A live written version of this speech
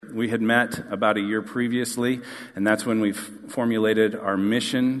We had met about a year previously, and that's when we formulated our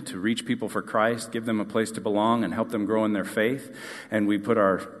mission to reach people for Christ, give them a place to belong, and help them grow in their faith. And we put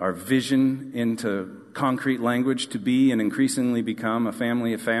our vision into concrete language to be and increasingly become a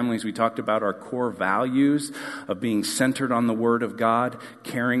family of families. We talked about our core values of being centered on the Word of God,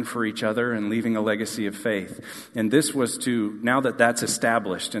 caring for each other, and leaving a legacy of faith. And this was to, now that that's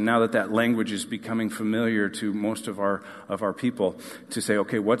established, and now that that language is becoming familiar to most of our people, to say,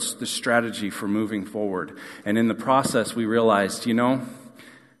 okay, what's the strategy for moving forward? And in the process, we realized,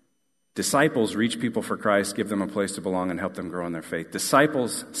 disciples reach people for Christ, give them a place to belong, and help them grow in their faith.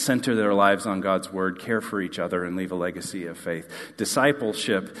 Disciples center their lives on God's Word, care for each other, and leave a legacy of faith.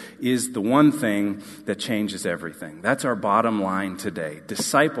 Discipleship is the one thing that changes everything. That's our bottom line today.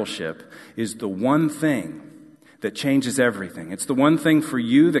 Discipleship is the one thing that changes everything. It's the one thing for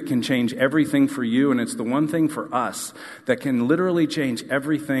you that can change everything for you, and it's the one thing for us that can literally change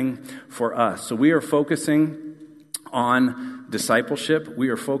everything for us. So we are focusing on discipleship. We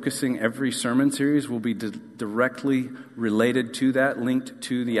are focusing, every sermon series will be directly related to that, linked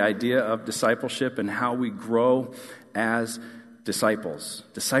to the idea of discipleship and how we grow as disciples.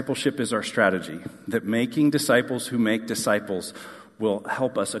 Discipleship is our strategy, that making disciples who make disciples will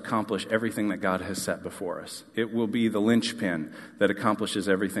help us accomplish everything that God has set before us. It will be the linchpin that accomplishes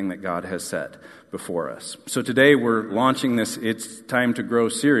everything that God has set before us. So today we're launching this It's Time to Grow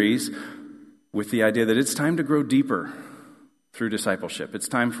series with the idea that it's time to grow deeper through discipleship. It's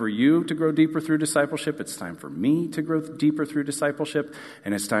time for you to grow deeper through discipleship. It's time for me to grow deeper through discipleship.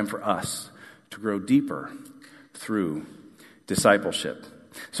 And it's time for us to grow deeper through discipleship.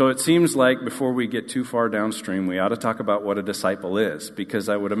 So it seems like before we get too far downstream, we ought to talk about what a disciple is, because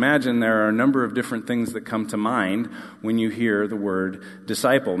I would imagine there are a number of different things that come to mind when you hear the word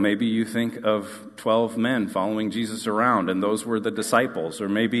disciple. Maybe you think of 12 men following Jesus around, and those were the disciples. Or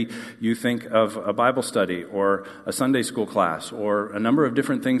maybe you think of a Bible study or a Sunday school class, or a number of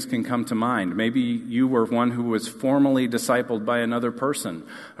different things can come to mind. Maybe you were one who was formally discipled by another person,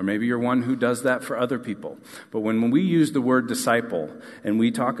 or maybe you're one who does that for other people. But when we use the word disciple and we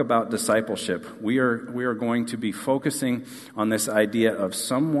talk about discipleship, we are going to be focusing on this idea of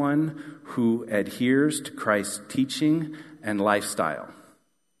someone who adheres to Christ's teaching and lifestyle.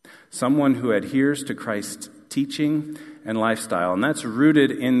 Someone who adheres to Christ's teaching and lifestyle. And that's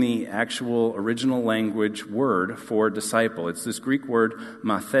rooted in the actual original language word for disciple. It's this Greek word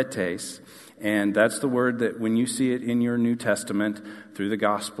mathetes. And that's the word that when you see it in your New Testament, through the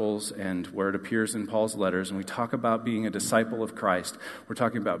Gospels and where it appears in Paul's letters, and we talk about being a disciple of Christ, we're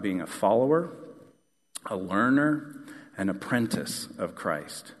talking about being a follower, a learner, an apprentice of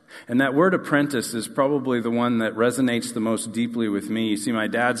Christ. And that word apprentice is probably the one that resonates the most deeply with me. You see, my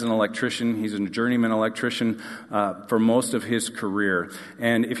dad's an electrician. He's a journeyman electrician for most of his career.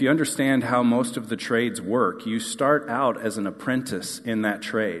 And if you understand how most of the trades work, you start out as an apprentice in that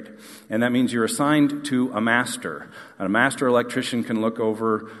trade. And that means you're assigned to a master. A master electrician can look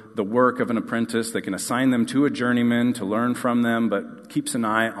over the work of an apprentice. They can assign them to a journeyman to learn from them, but keeps an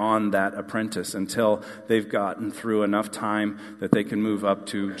eye on that apprentice until they've gotten through enough time that they can move up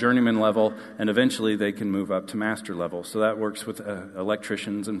to journeyman level, and eventually they can move up to master level. So that works with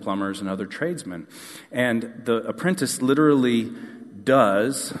electricians and plumbers and other tradesmen. And the apprentice literally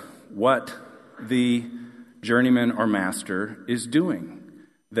does what the journeyman or master is doing.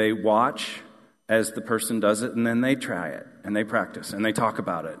 They watch as the person does it, and then they try it, and they practice, and they talk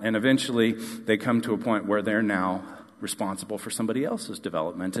about it. And eventually they come to a point where they're now responsible for somebody else's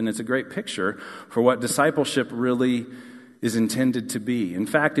development. And it's a great picture for what discipleship really is intended to be. In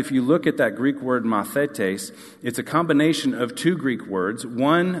fact, if you look at that Greek word mathetes, it's a combination of two Greek words.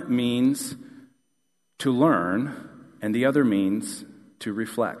 One means to learn, and the other means to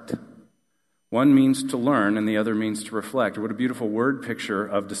reflect. One means to learn, and the other means to reflect. What a beautiful word picture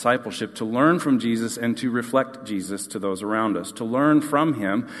of discipleship, to learn from Jesus and to reflect Jesus to those around us. To learn from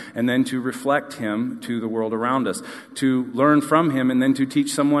Him and then to reflect Him to the world around us. To learn from Him and then to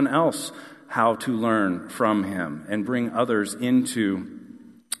teach someone else how to learn from Him and bring others into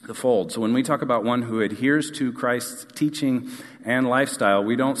the fold. So when we talk about one who adheres to Christ's teaching and lifestyle,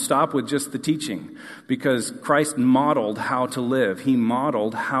 we don't stop with just the teaching, because Christ modeled how to live. He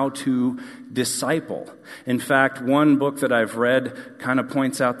modeled how to disciple. In fact, one book that I've read kind of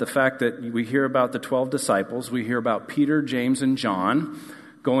points out the fact that we hear about the 12 disciples. We hear about Peter, James, and John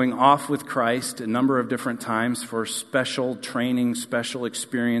going off with Christ a number of different times for special training, special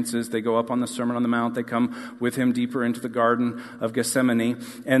experiences. They go up on the Sermon on the Mount. They come with Him deeper into the Garden of Gethsemane.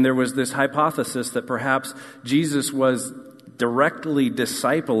 And there was this hypothesis that perhaps Jesus was directly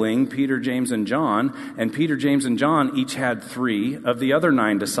discipling Peter, James, and John, and Peter, James, and John each had 3 of the other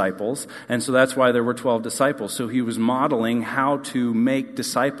 9 disciples, and so that's why there were 12 disciples. So he was modeling how to make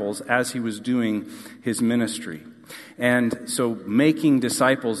disciples as he was doing his ministry. And so making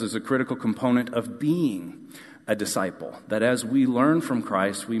disciples is a critical component of being a disciple, that as we learn from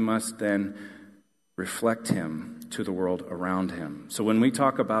Christ, we must then reflect him to the world around him. So when we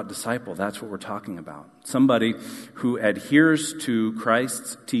talk about disciple, that's what we're talking about. Somebody who adheres to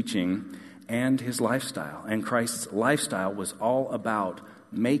Christ's teaching and his lifestyle. And Christ's lifestyle was all about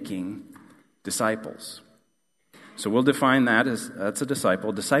making disciples. So we'll define that as that's a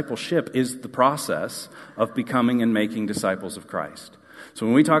disciple. Discipleship is the process of becoming and making disciples of Christ. So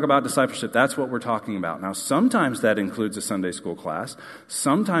when we talk about discipleship, that's what we're talking about. Now, sometimes that includes a Sunday school class.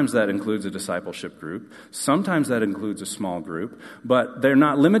 Sometimes that includes a discipleship group. Sometimes that includes a small group. But they're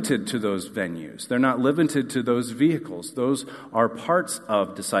not limited to those venues. They're not limited to those vehicles. Those are parts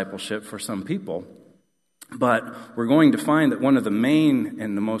of discipleship for some people. But we're going to find that one of the main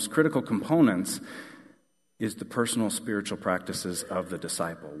and the most critical components is the personal spiritual practices of the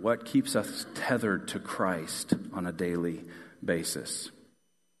disciple. What keeps us tethered to Christ on a daily basis.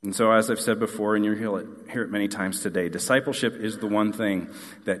 And so, as I've said before, and you'll hear it many times today, discipleship is the one thing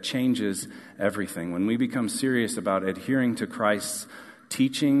that changes everything. When we become serious about adhering to Christ's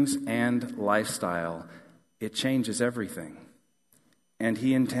teachings and lifestyle, it changes everything. And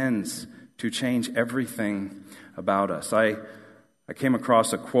he intends to change everything about us. I came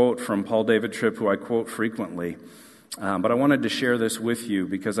across a quote from Paul David Tripp, who I quote frequently, but I wanted to share this with you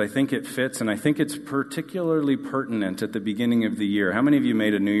because I think it fits, and I think it's particularly pertinent at the beginning of the year. How many of you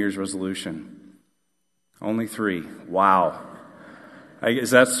made a New Year's resolution? Only 3. Wow.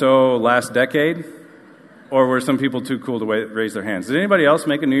 Is that so last decade? Or were some people too cool to raise their hands? Did anybody else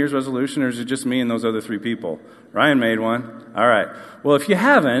make a New Year's resolution, or is it just me and those other 3 people? Ryan made one. All right. Well, if you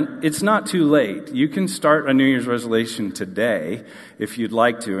haven't, it's not too late. You can start a New Year's resolution today if you'd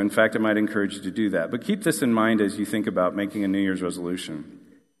like to. In fact, I might encourage you to do that. But keep this in mind as you think about making a New Year's resolution.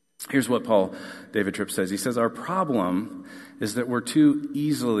 Here's what Paul David Tripp says. He says, our problem is that we're too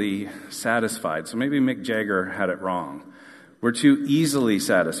easily satisfied. So maybe Mick Jagger had it wrong. We're too easily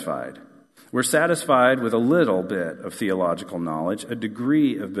satisfied. We're satisfied with a little bit of theological knowledge, a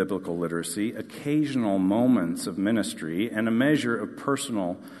degree of biblical literacy, occasional moments of ministry, and a measure of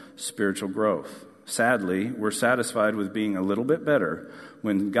personal spiritual growth. Sadly, we're satisfied with being a little bit better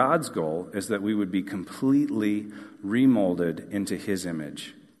when God's goal is that we would be completely remolded into his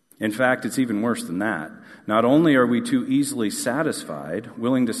image. In fact, it's even worse than that. Not only are we too easily satisfied,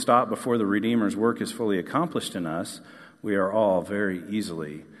 willing to stop before the Redeemer's work is fully accomplished in us, we are all very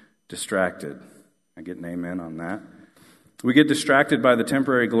easily distracted. I get an amen on that. We get distracted by the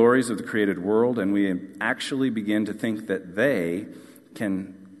temporary glories of the created world, and we actually begin to think that they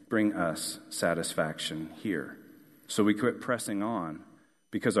can bring us satisfaction here. So we quit pressing on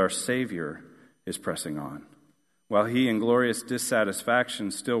because our Savior is pressing on. While he in glorious dissatisfaction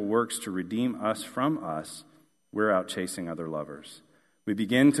still works to redeem us from us, we're out chasing other lovers. We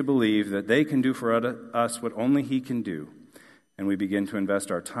begin to believe that they can do for us what only he can do. And we begin to invest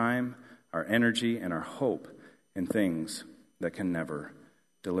our time, our energy, and our hope in things that can never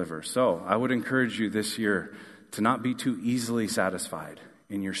deliver. So I would encourage you this year to not be too easily satisfied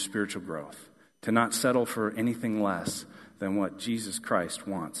in your spiritual growth, to not settle for anything less than what Jesus Christ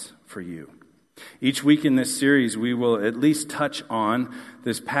wants for you. Each week in this series, we will at least touch on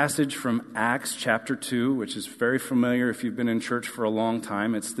this passage from Acts chapter 2, which is very familiar if you've been in church for a long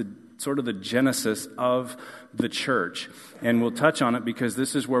time. It's the sort of the genesis of the church. And we'll touch on it because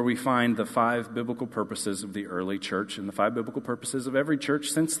this is where we find the 5 biblical purposes of the early church and the 5 biblical purposes of every church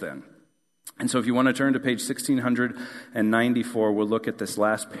since then. And so if you want to turn to page 1694, we'll look at this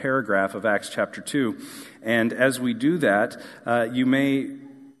last paragraph of Acts chapter 2. And as we do that, you may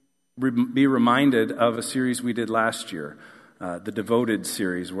be reminded of a series we did last year, the Devoted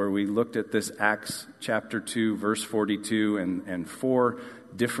series, where we looked at this Acts chapter 2, verse 42, and 4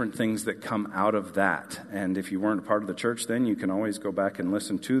 different things that come out of that. And if you weren't a part of the church then, you can always go back and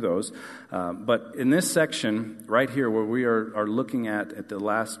listen to those. But in this section right here where we are looking at the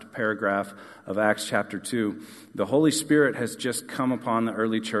last paragraph of Acts chapter 2, the Holy Spirit has just come upon the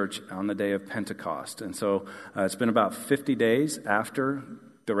early church on the day of Pentecost. And so it's been about 50 days after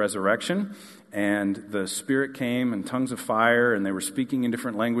the resurrection, and the Spirit came in tongues of fire, and they were speaking in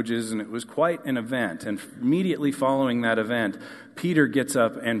different languages, and it was quite an event. And immediately following that event, Peter gets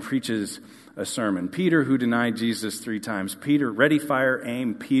up and preaches a sermon. Peter, who denied Jesus 3 times. Peter, ready, fire,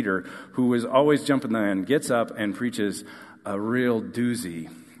 aim Peter, who was always jumping the gun, gets up and preaches a real doozy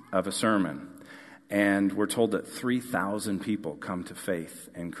of a sermon. And we're told that 3,000 people come to faith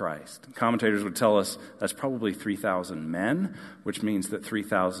in Christ. Commentators would tell us that's probably 3,000 men, which means that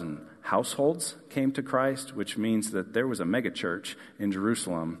 3,000 households came to Christ, which means that there was a megachurch in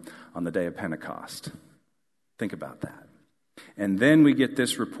Jerusalem on the day of Pentecost. Think about that. And then we get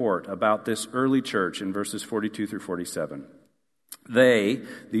this report about this early church in verses 42 through 47. They,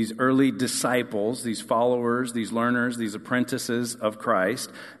 these early disciples, these followers, these learners, these apprentices of Christ,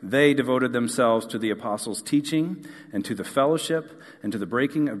 they devoted themselves to the apostles' teaching and to the fellowship and to the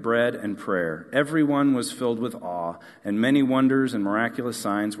breaking of bread and prayer. Everyone was filled with awe, and many wonders and miraculous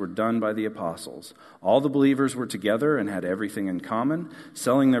signs were done by the apostles. All the believers were together and had everything in common.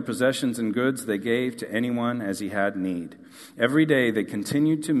 Selling their possessions and goods, they gave to anyone as he had need. Every day they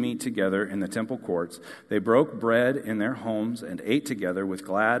continued to meet together in the temple courts. They broke bread in their homes and ate together with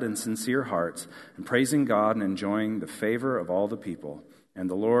glad and sincere hearts, and praising God and enjoying the favor of all the people. And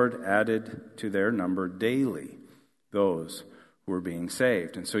the Lord added to their number daily those who were being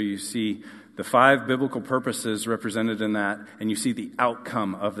saved. And so you see the 5 biblical purposes represented in that, and you see the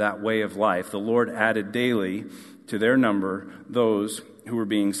outcome of that way of life. The Lord added daily to their number those who were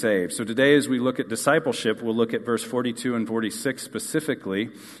being saved. So today, as we look at discipleship, we'll look at verse 42 and 46 specifically.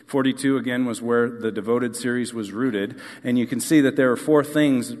 42, again, was where the devoted series was rooted. And you can see that there are 4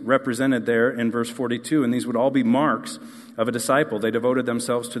 things represented there in verse 42, and these would all be marks of a disciple. They devoted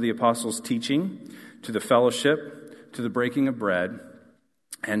themselves to the apostles' teaching, to the fellowship, to the breaking of bread,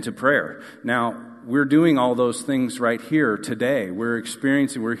 and to prayer. Now, we're doing all those things right here today. We're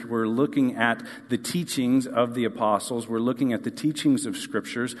looking at the teachings of the apostles. We're looking at the teachings of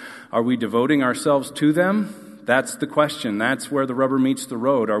scriptures. Are we devoting ourselves to them? That's the question. That's where the rubber meets the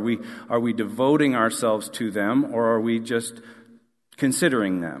road. Are we devoting ourselves to them, or are we just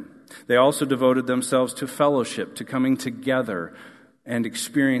considering them? They also devoted themselves to fellowship, to coming together and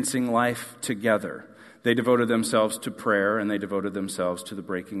experiencing life together. They devoted themselves to prayer, and they devoted themselves to the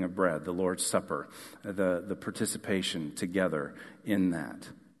breaking of bread, the Lord's Supper, the participation together in that.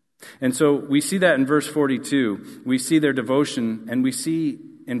 And so we see that in verse 42. We see their devotion, and we see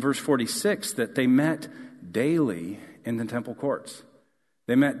in verse 46 that they met daily in the temple courts.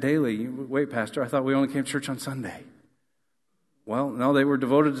 They met daily. Wait, Pastor, I thought we only came to church on Sunday. Well, no, they were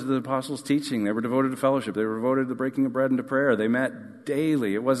devoted to the apostles' teaching. They were devoted to fellowship. They were devoted to the breaking of bread and to prayer. They met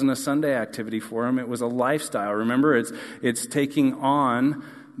daily. It wasn't a Sunday activity for them. It was a lifestyle. Remember, it's taking on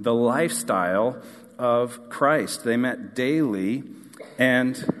the lifestyle of Christ. They met daily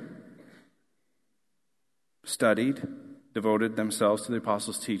and studied, devoted themselves to the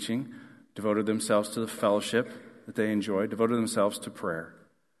apostles' teaching, devoted themselves to the fellowship that they enjoyed, devoted themselves to prayer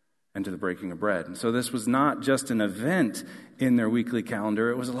and to the breaking of bread. And so this was not just an event in their weekly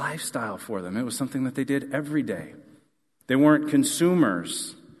calendar. It was a lifestyle for them. It was something that they did every day. They weren't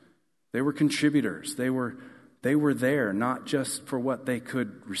consumers. They were contributors. They were there not just for what they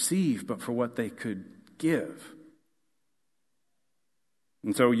could receive, but for what they could give.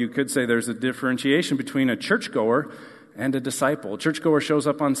 And so you could say there's a differentiation between a churchgoer and a disciple. A churchgoer shows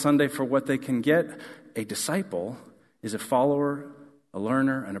up on Sunday for what they can get. A disciple is a follower, a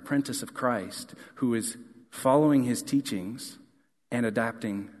learner, an apprentice of Christ who is following his teachings and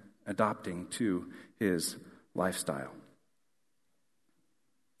adopting to his lifestyle.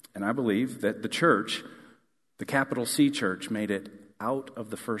 And I believe that the church, the capital C church, made it out of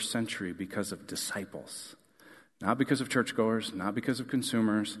the first century because of disciples. Not because of churchgoers, not because of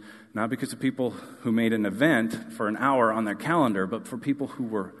consumers, not because of people who made an event for an hour on their calendar, but for people who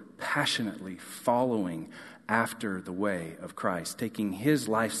were passionately following after the way of Christ, taking his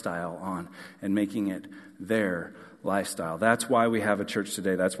lifestyle on and making it their lifestyle. That's why we have a church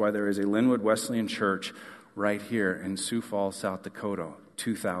today. That's why there is a Linwood Wesleyan Church right here in Sioux Falls, South Dakota,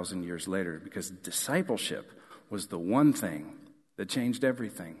 2,000 years later, because discipleship was the one thing that changed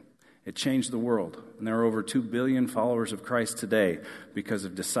everything. It changed the world. And there are over 2 billion followers of Christ today because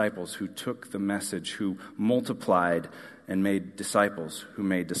of disciples who took the message, who multiplied and made disciples, who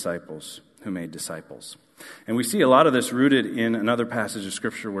made disciples, who made disciples. And we see a lot of this rooted in another passage of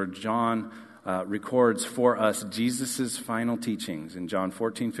Scripture where John records for us Jesus' final teachings in John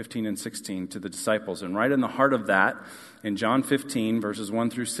 14, 15, and 16 to the disciples. And right in the heart of that, in John 15, verses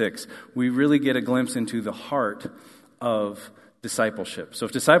 1 through 6, we really get a glimpse into the heart of discipleship. So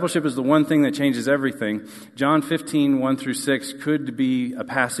if discipleship is the one thing that changes everything, John 15, 1 through 6 could be a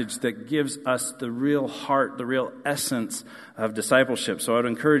passage that gives us the real heart, the real essence of discipleship. So I would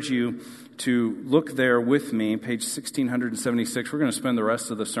encourage you to look there with me, page 1676. We're going to spend the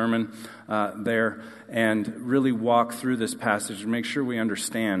rest of the sermon there and really walk through this passage and make sure we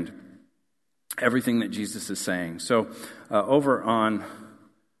understand everything that Jesus is saying. So over on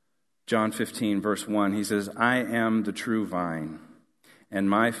John 15, verse 1, he says, I am the true vine, and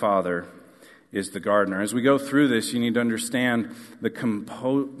my Father is the gardener. As we go through this, you need to understand the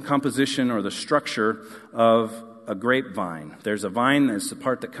composition or the structure of a grapevine. There's a vine that's the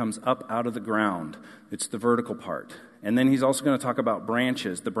part that comes up out of the ground. It's the vertical part. And then he's also going to talk about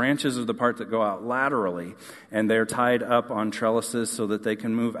branches. The branches are the part that go out laterally, and they're tied up on trellises so that they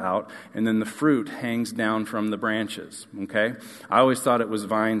can move out. And then the fruit hangs down from the branches, okay? I always thought it was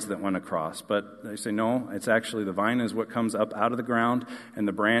vines that went across, but they say, no, it's actually the vine is what comes up out of the ground, and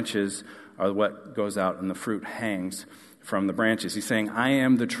the branches are what goes out, and the fruit hangs from the branches. He's saying, I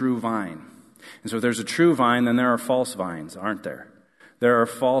am the true vine. And so if there's a true vine, then there are false vines, aren't there? There are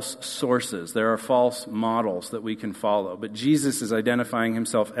false sources. There are false models that we can follow. But Jesus is identifying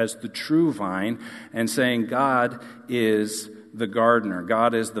himself as the true vine and saying God is the gardener.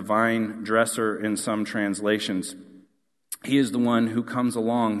 God is the vine dresser in some translations. He is the one who comes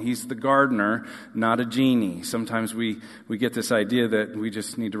along. He's the gardener, not a genie. Sometimes we get this idea that we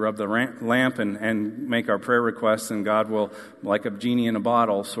just need to rub the lamp and make our prayer requests, and God will, like a genie in a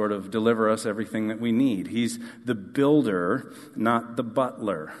bottle, sort of deliver us everything that we need. He's the builder, not the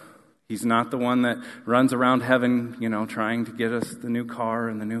butler. He's not the one that runs around heaven, trying to get us the new car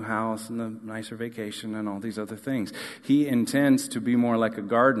and the new house and the nicer vacation and all these other things. He intends to be more like a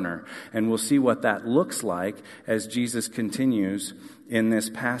gardener, and we'll see what that looks like as Jesus continues in this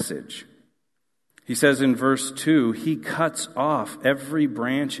passage. He says in verse 2, He cuts off every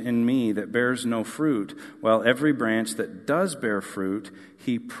branch in me that bears no fruit, while every branch that does bear fruit,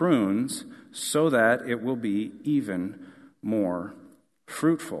 He prunes so that it will be even more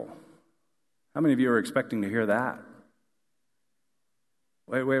fruitful. How many of you are expecting to hear that?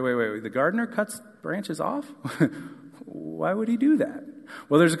 Wait. The gardener cuts branches off? Why would he do that?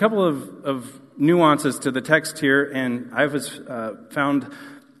 Well, there's a couple of nuances to the text here, and I've found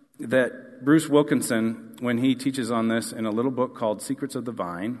that Bruce Wilkinson, when he teaches on this in a little book called Secrets of the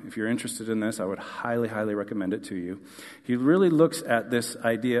Vine, if you're interested in this, I would highly, highly recommend it to you. He really looks at this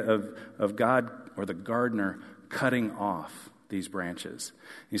idea of God or the gardener cutting off these branches.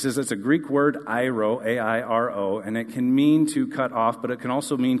 He says it's a Greek word, airo, A-I-R-O, and it can mean to cut off, but it can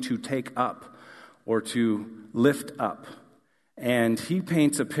also mean to take up or to lift up. And he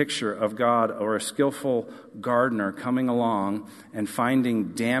paints a picture of God or a skillful gardener coming along and finding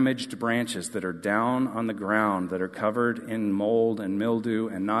damaged branches that are down on the ground, that are covered in mold and mildew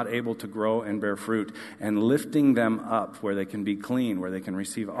and not able to grow and bear fruit, and lifting them up where they can be clean, where they can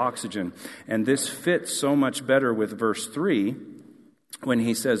receive oxygen. And this fits so much better with verse 3 when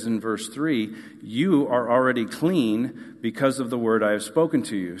he says in verse 3, you are already clean because of the word I have spoken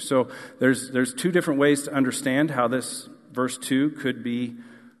to you. So there's two different ways to understand how this verse 2 could be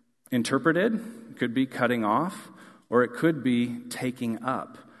interpreted. It could be cutting off, or it could be taking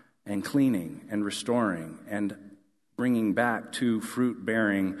up and cleaning and restoring and bringing back to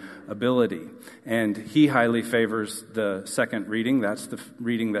fruit-bearing ability. And he highly favors the second reading. That's the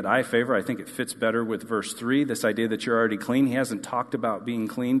reading that I favor. I think it fits better with verse 3, this idea that you're already clean. He hasn't talked about being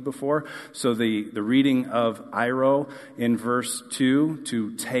cleaned before. So the reading of Iro in verse 2,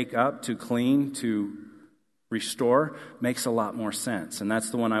 to take up, to clean, to restore, makes a lot more sense. And that's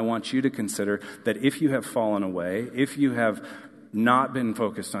the one I want you to consider, that if you have fallen away, if you have not been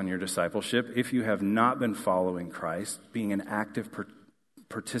focused on your discipleship, if you have not been following Christ, being an active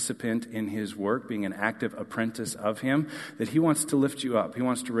participant in His work, being an active apprentice of Him, that He wants to lift you up. He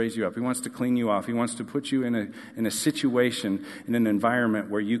wants to raise you up. He wants to clean you off. He wants to put you in a situation, in an environment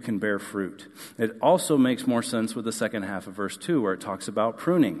where you can bear fruit. It also makes more sense with the second half of verse 2, where it talks about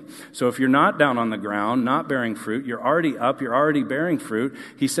pruning. So if you're not down on the ground, not bearing fruit, you're already up, you're already bearing fruit,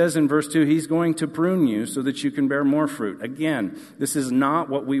 He says in verse 2, He's going to prune you so that you can bear more fruit. Again, this is not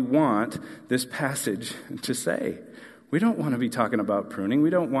what we want this passage to say. We don't want to be talking about pruning. We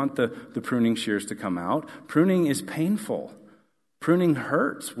don't want the pruning shears to come out. Pruning is painful. Pruning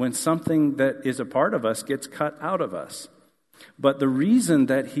hurts when something that is a part of us gets cut out of us. But the reason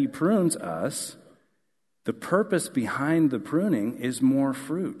that He prunes us, the purpose behind the pruning, is more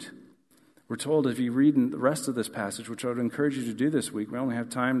fruit. We're told, if you read the rest of this passage, which I would encourage you to do this week, we only have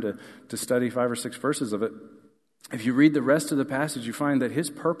time to study 5 or 6 verses of it. If you read the rest of the passage, you find that His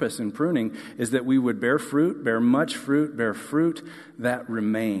purpose in pruning is that we would bear fruit, bear much fruit, bear fruit that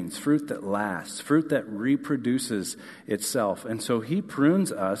remains, fruit that lasts, fruit that reproduces itself. And so He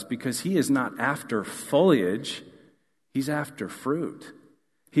prunes us because He is not after foliage, He's after fruit.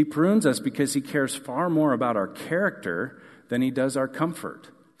 He prunes us because He cares far more about our character than He does our comfort.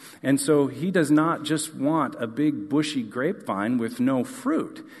 And so He does not just want a big bushy grapevine with no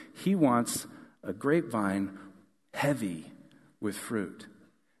fruit. He wants a grapevine heavy with fruit.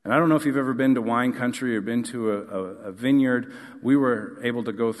 And I don't know if you've ever been to wine country or been to a vineyard. We were able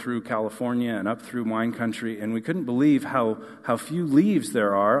to go through California and up through wine country, and we couldn't believe how few leaves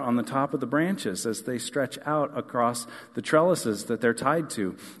there are on the top of the branches as they stretch out across the trellises that they're tied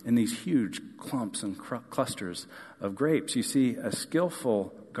to in these huge clumps and clusters of grapes. You see, a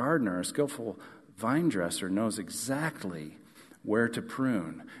skillful gardener, a skillful vine dresser knows exactly where to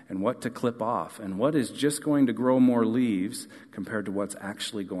prune and what to clip off and what is just going to grow more leaves compared to what's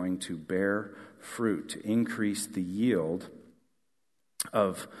actually going to bear fruit, to increase the yield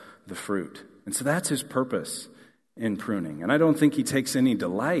of the fruit. And so that's his purpose in pruning. And I don't think he takes any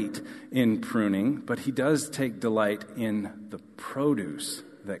delight in pruning, but he does take delight in the produce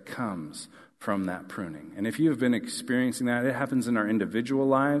that comes from that pruning. And if you have been experiencing that, it happens in our individual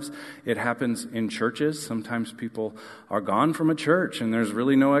lives. It happens in churches. Sometimes people are gone from a church and there's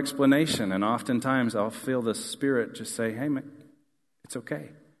really no explanation. And oftentimes I'll feel the Spirit just say, hey, man, it's okay.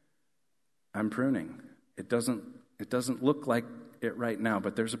 I'm pruning. It doesn't look like it right now,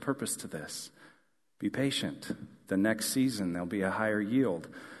 but there's a purpose to this. Be patient. The next season there'll be a higher yield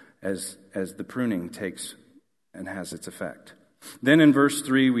as the pruning takes and has its effect. Then in verse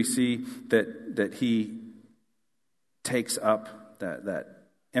 3, we see that he takes up that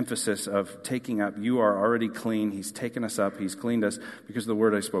emphasis of taking up. You are already clean. He's taken us up. He's cleaned us because of the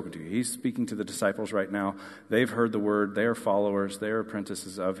word I've spoken to you. He's speaking to the disciples right now. They've heard the word. They are followers. They are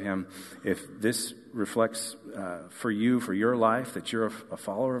apprentices of him. If this reflects for you, for your life, that you're a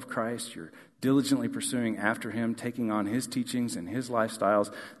follower of Christ, you're diligently pursuing after him, taking on his teachings and his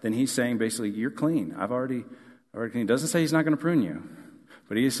lifestyles, then he's saying basically, you're clean. He doesn't say he's not going to prune you,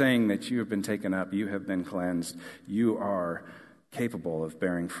 but he is saying that you have been taken up, you have been cleansed, you are capable of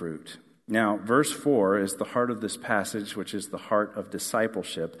bearing fruit. Now, verse 4 is the heart of this passage, which is the heart of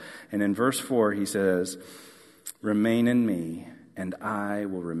discipleship. And in verse 4, he says, remain in me, and I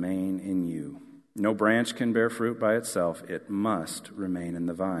will remain in you. No branch can bear fruit by itself. It must remain in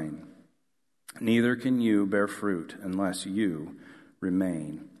the vine. Neither can you bear fruit unless you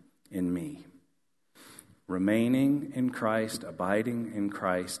remain in me. Remaining in Christ, abiding in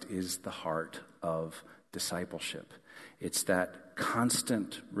Christ is the heart of discipleship. It's that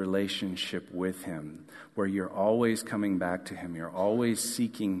constant relationship with him where you're always coming back to him. You're always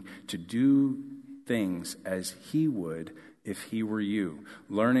seeking to do things as he would if he were you.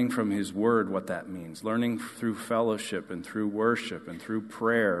 Learning from his word what that means. Learning through fellowship and through worship and through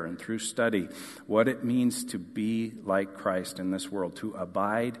prayer and through study what it means to be like Christ in this world, to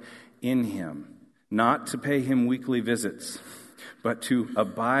abide in him. Not to pay him weekly visits, but to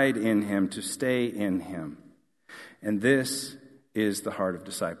abide in him, to stay in him. And this is the heart of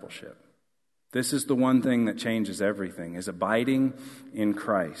discipleship. This is the one thing that changes everything, is abiding in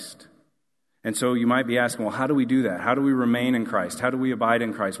Christ. And so you might be asking, well, how do we do that? How do we remain in Christ? How do we abide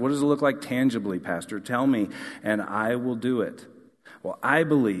in Christ? What does it look like tangibly, Pastor? Tell me, and I will do it. Well, I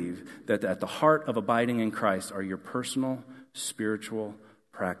believe that at the heart of abiding in Christ are your personal, spiritual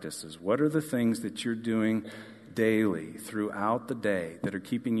practices. What are the things that you're doing daily throughout the day that are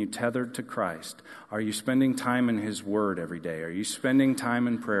keeping you tethered to Christ? Are you spending time in his word every day? Are you spending time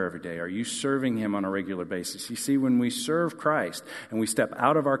in prayer every day? Are you serving him on a regular basis? You see, when we serve Christ and we step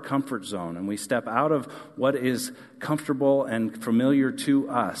out of our comfort zone and we step out of what is comfortable and familiar to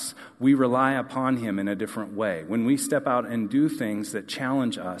us, we rely upon him in a different way. When we step out and do things that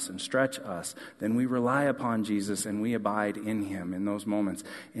challenge us and stretch us, then we rely upon Jesus and we abide in him in those moments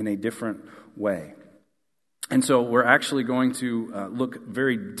in a different way. And so we're actually going to look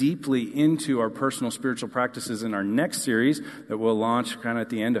very deeply into our personal spiritual practices in our next series that we'll launch kind of at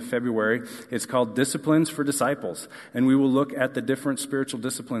the end of February. It's called Disciplines for Disciples. And we will look at the different spiritual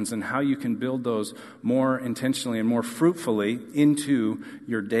disciplines and how you can build those more intentionally and more fruitfully into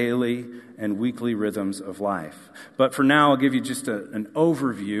your daily and weekly rhythms of life. But for now, I'll give you just an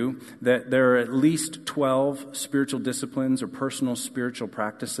overview that there are at least 12 spiritual disciplines or personal spiritual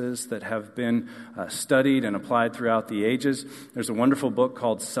practices that have been studied and applied throughout the ages. There's a wonderful book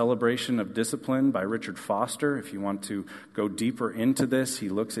called Celebration of Discipline by Richard Foster. If you want to go deeper into this, he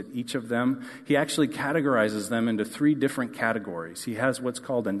looks at each of them. He actually categorizes them into 3 different categories. He has what's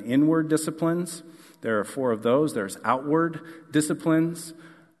called an inward disciplines. There are 4 of those. There's outward disciplines.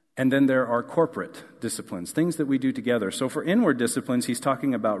 And then there are corporate disciplines, things that we do together. So for inward disciplines, he's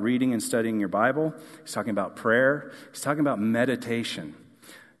talking about reading and studying your Bible. He's talking about prayer. He's talking about meditation.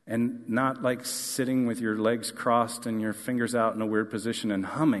 And not like sitting with your legs crossed and your fingers out in a weird position and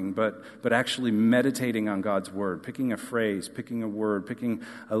humming, but actually meditating on God's word, picking a phrase, picking a word, picking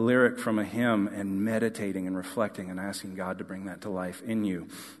a lyric from a hymn and meditating and reflecting and asking God to bring that to life in you.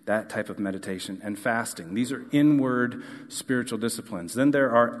 That type of meditation. And fasting. These are inward spiritual disciplines. Then there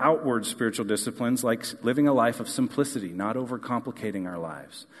are outward spiritual disciplines like living a life of simplicity, not overcomplicating our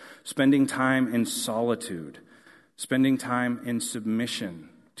lives. Spending time in solitude. Spending time in submission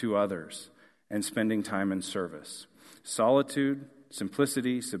to others, and spending time in service. Solitude,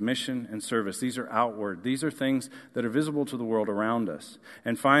 simplicity, submission, and service. These are outward. These are things that are visible to the world around us.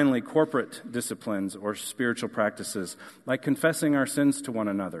 And finally, corporate disciplines or spiritual practices, like confessing our sins to one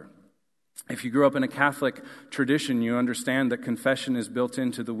another. If you grew up in a Catholic tradition, you understand that confession is built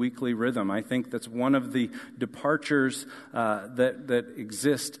into the weekly rhythm. I think that's one of the departures that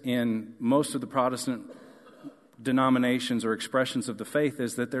exist in most of the Protestant denominations or expressions of the faith,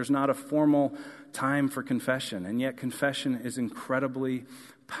 is that there's not a formal time for confession, and yet confession is incredibly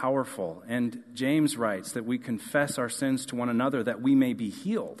powerful. And James writes that we confess our sins to one another that we may be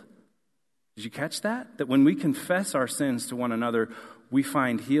healed. Did you catch that? That when we confess our sins to one another, we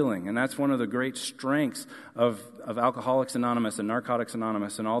find healing. And that's one of the great strengths of Alcoholics Anonymous and Narcotics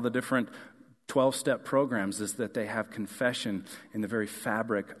Anonymous and all the different 12-step programs, is that they have confession in the very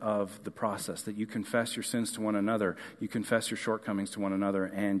fabric of the process, that you confess your sins to one another, you confess your shortcomings to one another,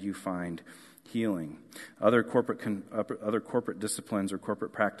 and you find healing. Other corporate disciplines or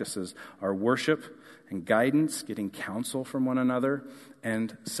corporate practices are worship and guidance, getting counsel from one another,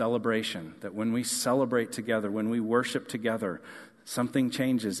 and celebration, that when we celebrate together, when we worship together, something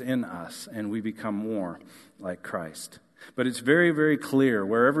changes in us and we become more like Christ. But it's very, very clear,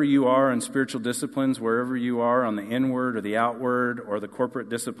 wherever you are in spiritual disciplines, wherever you are on the inward or the outward or the corporate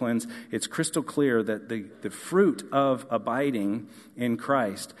disciplines, it's crystal clear that the fruit of abiding in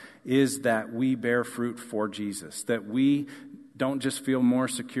Christ is that we bear fruit for Jesus, that we don't just feel more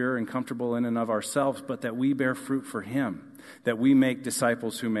secure and comfortable in and of ourselves, but that we bear fruit for Him, that we make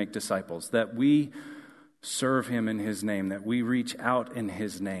disciples who make disciples, that we serve Him in His name, that we reach out in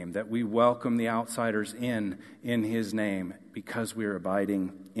His name, that we welcome the outsiders in His name because we're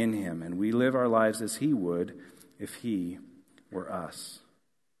abiding in Him. And we live our lives as He would if He were us.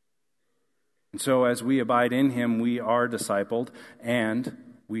 And so as we abide in Him, we are discipled and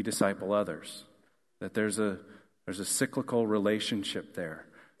we disciple others. That there's a cyclical relationship there.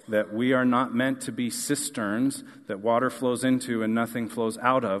 That we are not meant to be cisterns that water flows into and nothing flows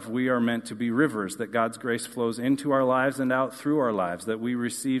out of. We are meant to be rivers, that God's grace flows into our lives and out through our lives, that we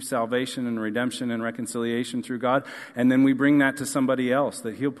receive salvation and redemption and reconciliation through God, and then we bring that to somebody else,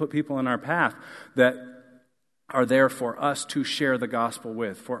 that He'll put people in our path that are there for us to share the gospel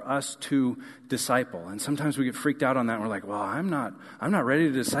with, for us to disciple. And sometimes we get freaked out on that. And we're like, well, I'm not ready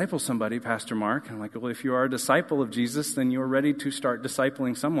to disciple somebody, Pastor Mark. And I'm like, well, if you are a disciple of Jesus, then you're ready to start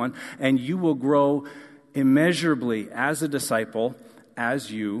discipling someone. And you will grow immeasurably as a disciple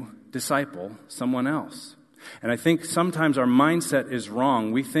as you disciple someone else. And I think sometimes our mindset is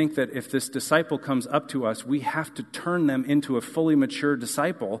wrong. We think that if this disciple comes up to us, we have to turn them into a fully mature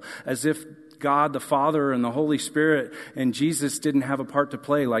disciple, as if God the Father and the Holy Spirit and Jesus didn't have a part to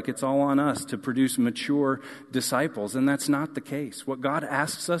play, like it's all on us to produce mature disciples. And that's not the case. What God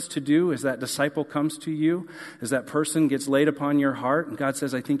asks us to do is that disciple comes to you, as that person gets laid upon your heart, and God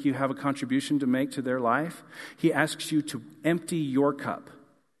says, I think you have a contribution to make to their life. He asks you to empty your cup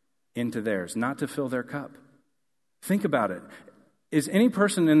into theirs, not to fill their cup. Think about it. Is any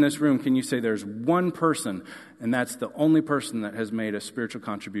person in this room, can you say there's one person, and that's the only person that has made a spiritual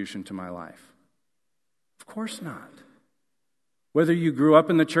contribution to my life? Of course not. Whether you grew up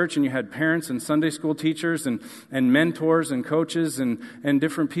in the church and you had parents and Sunday school teachers and mentors and coaches and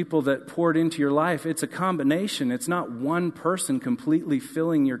different people that poured into your life, it's a combination. It's not one person completely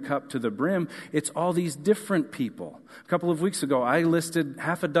filling your cup to the brim. It's all these different people. A couple of weeks ago, I listed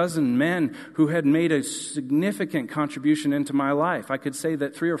half a dozen men who had made a significant contribution into my life. I could say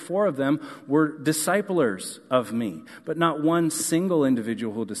that 3 or 4 of them were disciplers of me, but not one single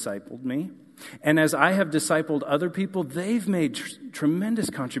individual who discipled me. And as I have discipled other people, they've made tremendous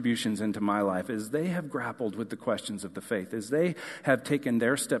contributions into my life as they have grappled with the questions of the faith, as they have taken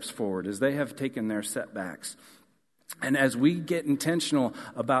their steps forward, as they have taken their setbacks. And as we get intentional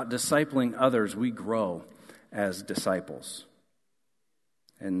about discipling others, we grow as disciples.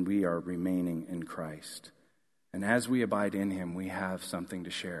 And we are remaining in Christ. And as we abide in Him, we have something to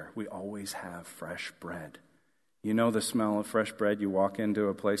share. We always have fresh bread. You know the smell of fresh bread. You walk into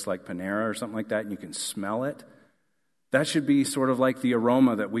a place like Panera or something like that and you can smell it. That should be sort of like the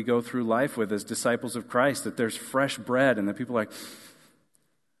aroma that we go through life with as disciples of Christ, that there's fresh bread and that people are like,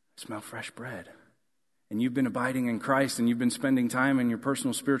 I smell fresh bread. And you've been abiding in Christ, and you've been spending time in your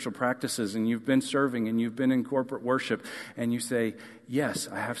personal spiritual practices, and you've been serving, and you've been in corporate worship, and you say, yes,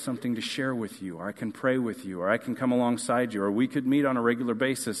 I have something to share with you, or I can pray with you, or I can come alongside you, or we could meet on a regular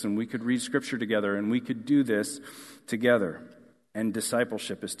basis, and we could read Scripture together, and we could do this together. And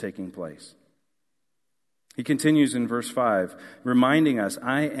discipleship is taking place. He continues in verse 5, reminding us,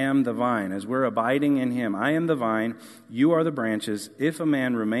 I am the vine, as we're abiding in him. I am the vine, you are the branches. If a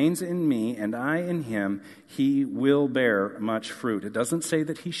man remains in me and I in him, he will bear much fruit. It doesn't say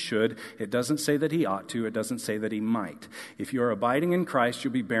that he should. It doesn't say that he ought to. It doesn't say that he might. If you're abiding in Christ,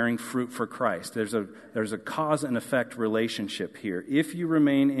 you'll be bearing fruit for Christ. There's a cause and effect relationship here. If you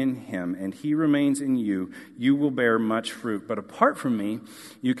remain in him and he remains in you, you will bear much fruit. But apart from me,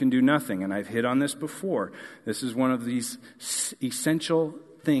 you can do nothing. And I've hit on this before. This is one of these essential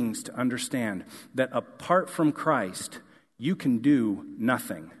things to understand, that apart from Christ, you can do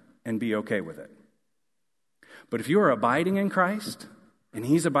nothing and be okay with it. But if you are abiding in Christ and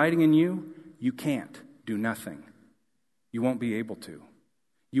he's abiding in you, you can't do nothing. You won't be able to.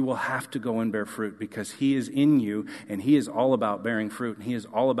 You will have to go and bear fruit because he is in you, and he is all about bearing fruit, and he is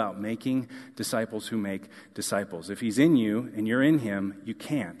all about making disciples who make disciples. If he's in you and you're in him, you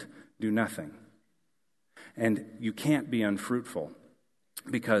can't do nothing. And you can't be unfruitful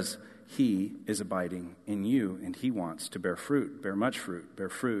because he is abiding in you, and he wants to bear fruit, bear much fruit, bear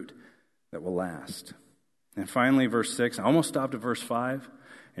fruit that will last. And finally, verse 6, I almost stopped at verse 5,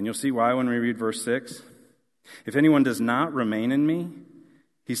 and you'll see why when we read verse 6. If anyone does not remain in me,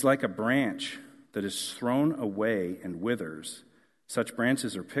 he's like a branch that is thrown away and withers. Such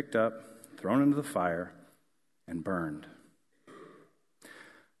branches are picked up, thrown into the fire, and burned.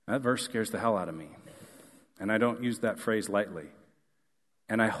 That verse scares the hell out of me. And I don't use that phrase lightly.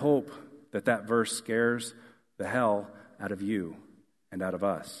 And I hope that that verse scares the hell out of you and out of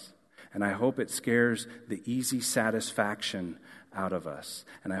us. And I hope it scares the easy satisfaction out of us.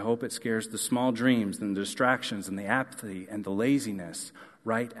 And I hope it scares the small dreams and the distractions and the apathy and the laziness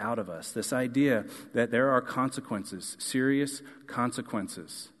right out of us. This idea that there are consequences, serious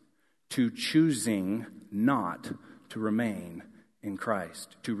consequences, to choosing not to remain in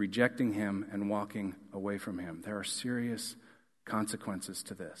Christ, to rejecting him and walking away from him. There are serious consequences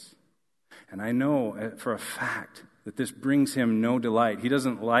to this. And I know for a fact that this brings him no delight. He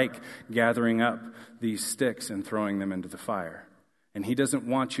doesn't like gathering up these sticks and throwing them into the fire. And he doesn't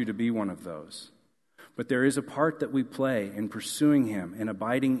want you to be one of those. But there is a part that we play in pursuing him, in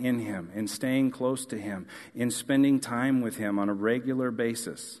abiding in him, in staying close to him, in spending time with him on a regular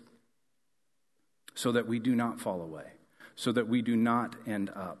basis, so that we do not fall away, so that we do not end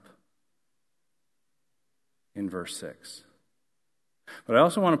up in verse 6. But I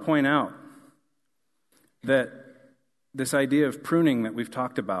also want to point out that this idea of pruning that we've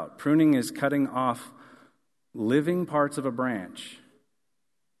talked about, pruning is cutting off living parts of a branch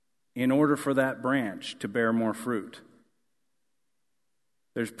in order for that branch to bear more fruit.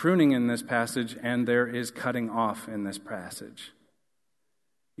 There's pruning in this passage, and there is cutting off in this passage.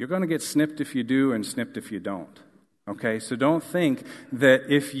 You're going to get snipped if you do and snipped if you don't. Okay, so don't think that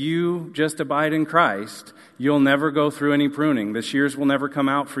if you just abide in Christ, you'll never go through any pruning. The shears will never come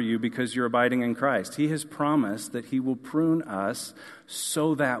out for you because you're abiding in Christ. He has promised that he will prune us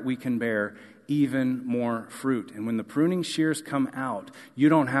so that we can bear even more fruit. And when the pruning shears come out, you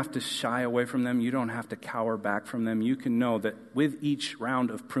don't have to shy away from them. You don't have to cower back from them. You can know that with each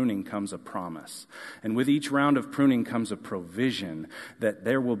round of pruning comes a promise. And with each round of pruning comes a provision that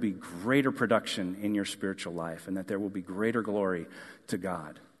there will be greater production in your spiritual life and that there will be greater glory to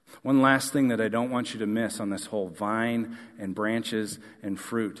God. One last thing that I don't want you to miss on this whole vine and branches and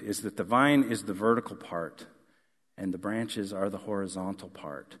fruit is that the vine is the vertical part, and the branches are the horizontal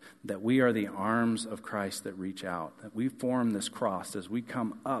part, that we are the arms of Christ that reach out, that we form this cross as we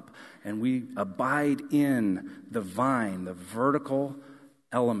come up and we abide in the vine, the vertical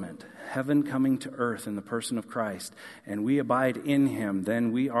element, heaven coming to earth in the person of Christ, and we abide in him.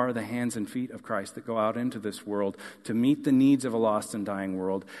 Then we are the hands and feet of Christ that go out into this world to meet the needs of a lost and dying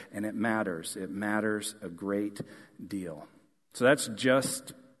world, and it matters. It matters a great deal. So that's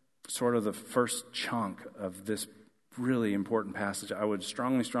just sort of the first chunk of this really important passage. I would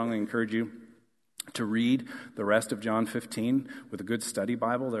strongly encourage you to read the rest of John 15 with a good study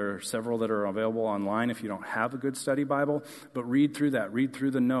Bible. There are several that are available online if you don't have a good study Bible. But read through that. Read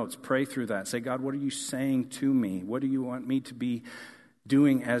through the notes. Pray through that. Say, God, what are you saying to me? What do you want me to be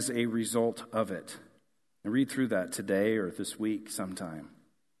doing as a result of it? And read through that today or this week sometime.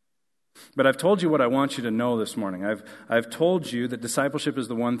 But I've told you what I want you to know this morning. I've told you that discipleship is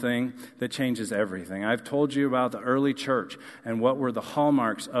the one thing that changes everything. I've told you about the early church and what were the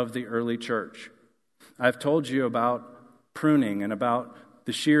hallmarks of the early church. I've told you about pruning and about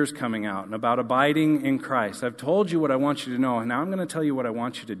the shears coming out and about abiding in Christ. I've told you what I want you to know, and now I'm going to tell you what I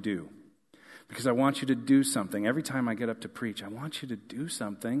want you to do. Because I want you to do something. Every time I get up to preach, I want you to do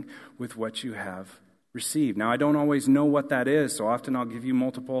something with what you have received. Now, I don't always know what that is, so often I'll give you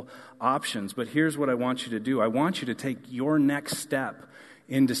multiple options. But here's what I want you to do. I want you to take your next step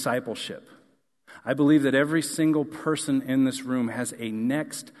in discipleship. I believe that every single person in this room has a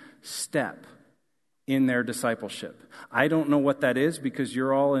next step in their discipleship. I don't know what that is because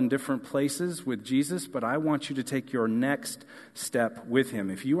you're all in different places with Jesus, but I want you to take your next step with him.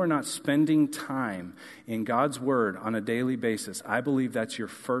 If you are not spending time in God's word on a daily basis, I believe that's your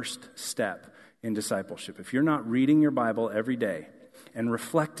first step in discipleship. If you're not reading your Bible every day and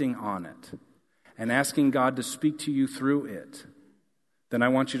reflecting on it and asking God to speak to you through it, then I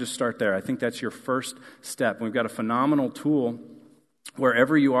want you to start there. I think that's your first step. We've got a phenomenal tool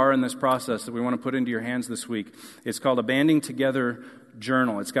wherever you are in this process that we want to put into your hands this week. It's called a Banding Together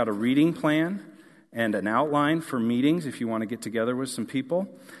Journal. It's got a reading plan and an outline for meetings if you want to get together with some people.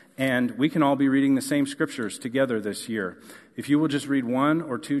 And we can all be reading the same scriptures together this year. If you will just read 1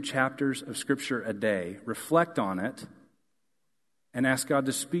 or 2 chapters of scripture a day, reflect on it, and ask God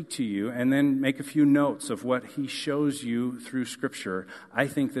to speak to you, and then make a few notes of what he shows you through scripture, I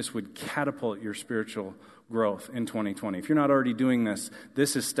think this would catapult your spiritual growth in 2020. If you're not already doing this,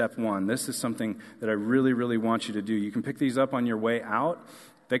 this is step 1. This is something that I really, really want you to do. You can pick these up on your way out.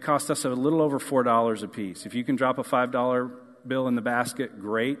 They cost us a little over $4 a piece. If you can drop a $5 bill in the basket,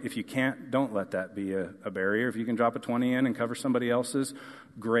 great. If you can't, don't let that be a barrier. If you can drop a 20 in and cover somebody else's,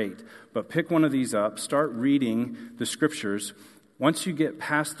 great. But pick one of these up, start reading the scriptures. Once you get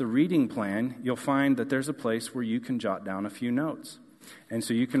past the reading plan, you'll find that there's a place where you can jot down a few notes. And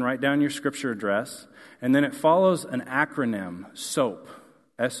so you can write down your scripture address, and then it follows an acronym, SOAP,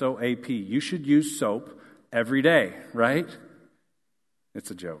 S-O-A-P. You should use SOAP every day, right? It's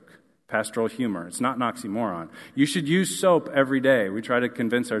a joke. Pastoral humor. It's not an oxymoron. You should use SOAP every day. We try to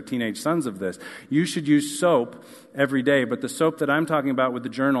convince our teenage sons of this. You should use SOAP every day, but the SOAP that I'm talking about with the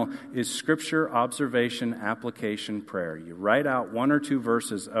journal is Scripture, Observation, Application, Prayer. You write out 1 or 2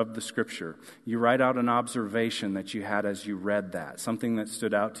 verses of the Scripture. You write out an observation that you had as you read that, something that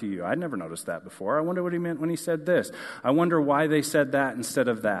stood out to you. I'd never noticed that before. I wonder what he meant when he said this. I wonder why they said that instead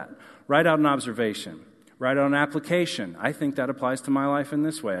of that. Write out an observation. Write out an application. I think that applies to my life in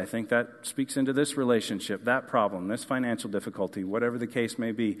this way. I think that speaks into this relationship, that problem, this financial difficulty, whatever the case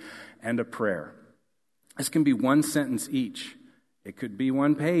may be, and a prayer. This can be 1 sentence each. It could be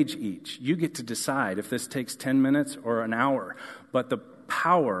 1 page each. You get to decide if this takes 10 minutes or an hour. But the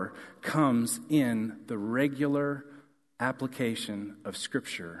power comes in the regular application of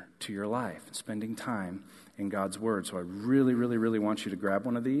Scripture to your life, spending time in God's Word. So I really, really, really want you to grab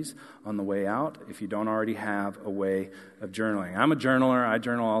one of these on the way out if you don't already have a way of journaling. I'm a journaler. I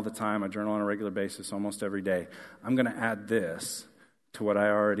journal all the time. I journal on a regular basis almost every day. I'm going to add this to what I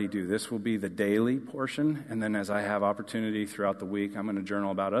already do. This will be the daily portion, and then as I have opportunity throughout the week, I'm going to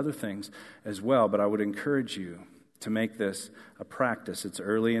journal about other things as well. But I would encourage you to make this a practice. It's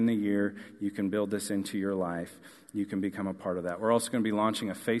early in the year. You can build this into your life. You can become a part of that. We're also going to be launching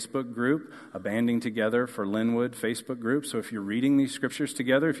a Facebook group, a Banding Together for Linwood Facebook group. So if you're reading these scriptures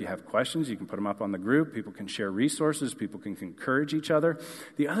together, if you have questions, you can put them up on the group. People can share resources. People can encourage each other.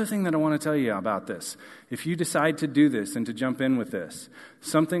 The other thing that I want to tell you about this, if you decide to do this and to jump in with this,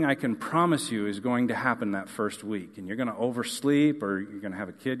 something I can promise you is going to happen that first week. And you're going to oversleep, or you're going to have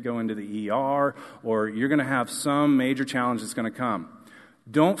a kid go into the ER, or you're going to have some major challenge that's going to come.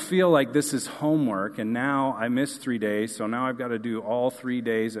 Don't feel like this is homework and now I missed 3 days, so now I've got to do all 3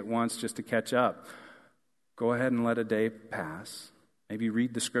 days at once just to catch up. Go ahead and let a day pass. Maybe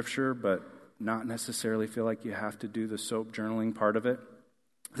read the scripture, but not necessarily feel like you have to do the SOAP journaling part of it.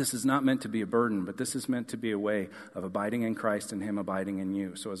 This is not meant to be a burden, but this is meant to be a way of abiding in Christ and Him abiding in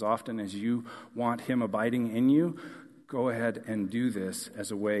you. So as often as you want Him abiding in you, go ahead and do this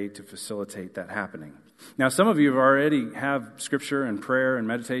as a way to facilitate that happening. Now, some of you already have scripture and prayer and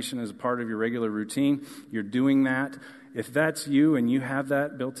meditation as a part of your regular routine. You're doing that. If that's you and you have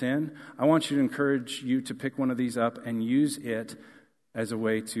that built in, I want you to encourage you to pick one of these up and use it as a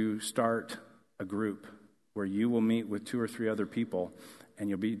way to start a group where you will meet with 2 or 3 other people and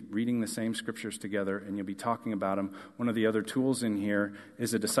you'll be reading the same scriptures together, and you'll be talking about them. One of the other tools in here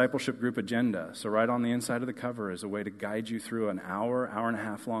is a discipleship group agenda. So right on the inside of the cover is a way to guide you through an hour and a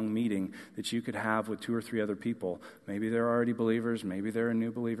half long meeting that you could have with 2 or 3 other people. Maybe they're already believers, maybe they're a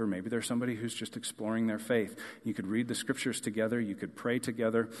new believer, maybe they're somebody who's just exploring their faith. You could read the scriptures together, you could pray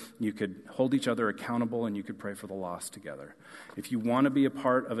together, you could hold each other accountable, and you could pray for the lost together. If you want to be a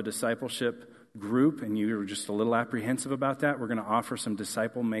part of a discipleship group and you're just a little apprehensive about that, we're going to offer some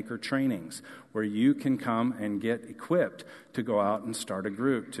disciple maker trainings where you can come and get equipped to go out and start a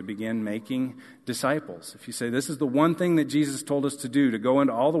group to begin making disciples. If you say, this is the one thing that Jesus told us to do, to go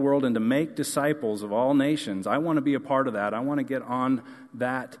into all the world and to make disciples of all nations, I want to be a part of that, I want to get on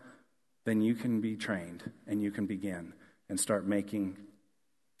that, then you can be trained and you can begin and start making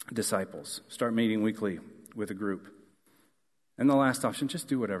disciples. Start meeting weekly with a group. And the last option, just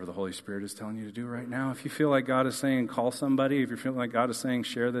do whatever the Holy Spirit is telling you to do right now. If you feel like God is saying, call somebody. If you're feeling like God is saying,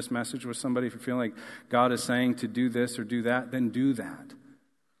 share this message with somebody. If you're feeling like God is saying to do this or do that, then do that.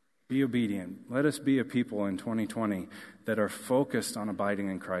 Be obedient. Let us be a people in 2020 that are focused on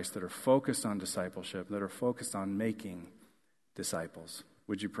abiding in Christ, that are focused on discipleship, that are focused on making disciples.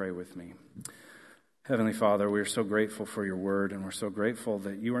 Would you pray with me? Heavenly Father, we are so grateful for your word, and we're so grateful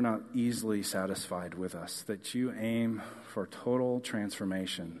that you are not easily satisfied with us, that you aim for total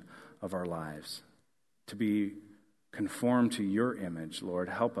transformation of our lives, to be conformed to your image. Lord,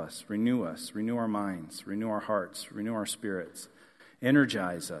 help us, renew our minds, renew our hearts, renew our spirits.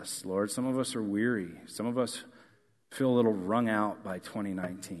 Energize us, Lord. Some of us are weary. Some of us feel a little wrung out by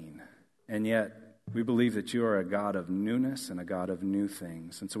 2019, and yet we believe that you are a God of newness and a God of new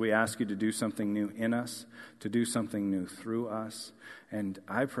things. And so we ask you to do something new in us, to do something new through us. And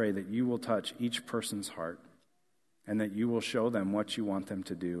I pray that you will touch each person's heart and that you will show them what you want them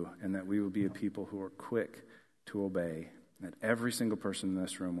to do, and that we will be a people who are quick to obey, that every single person in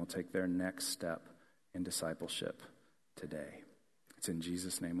this room will take their next step in discipleship today. It's in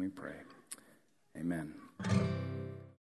Jesus' name we pray. Amen.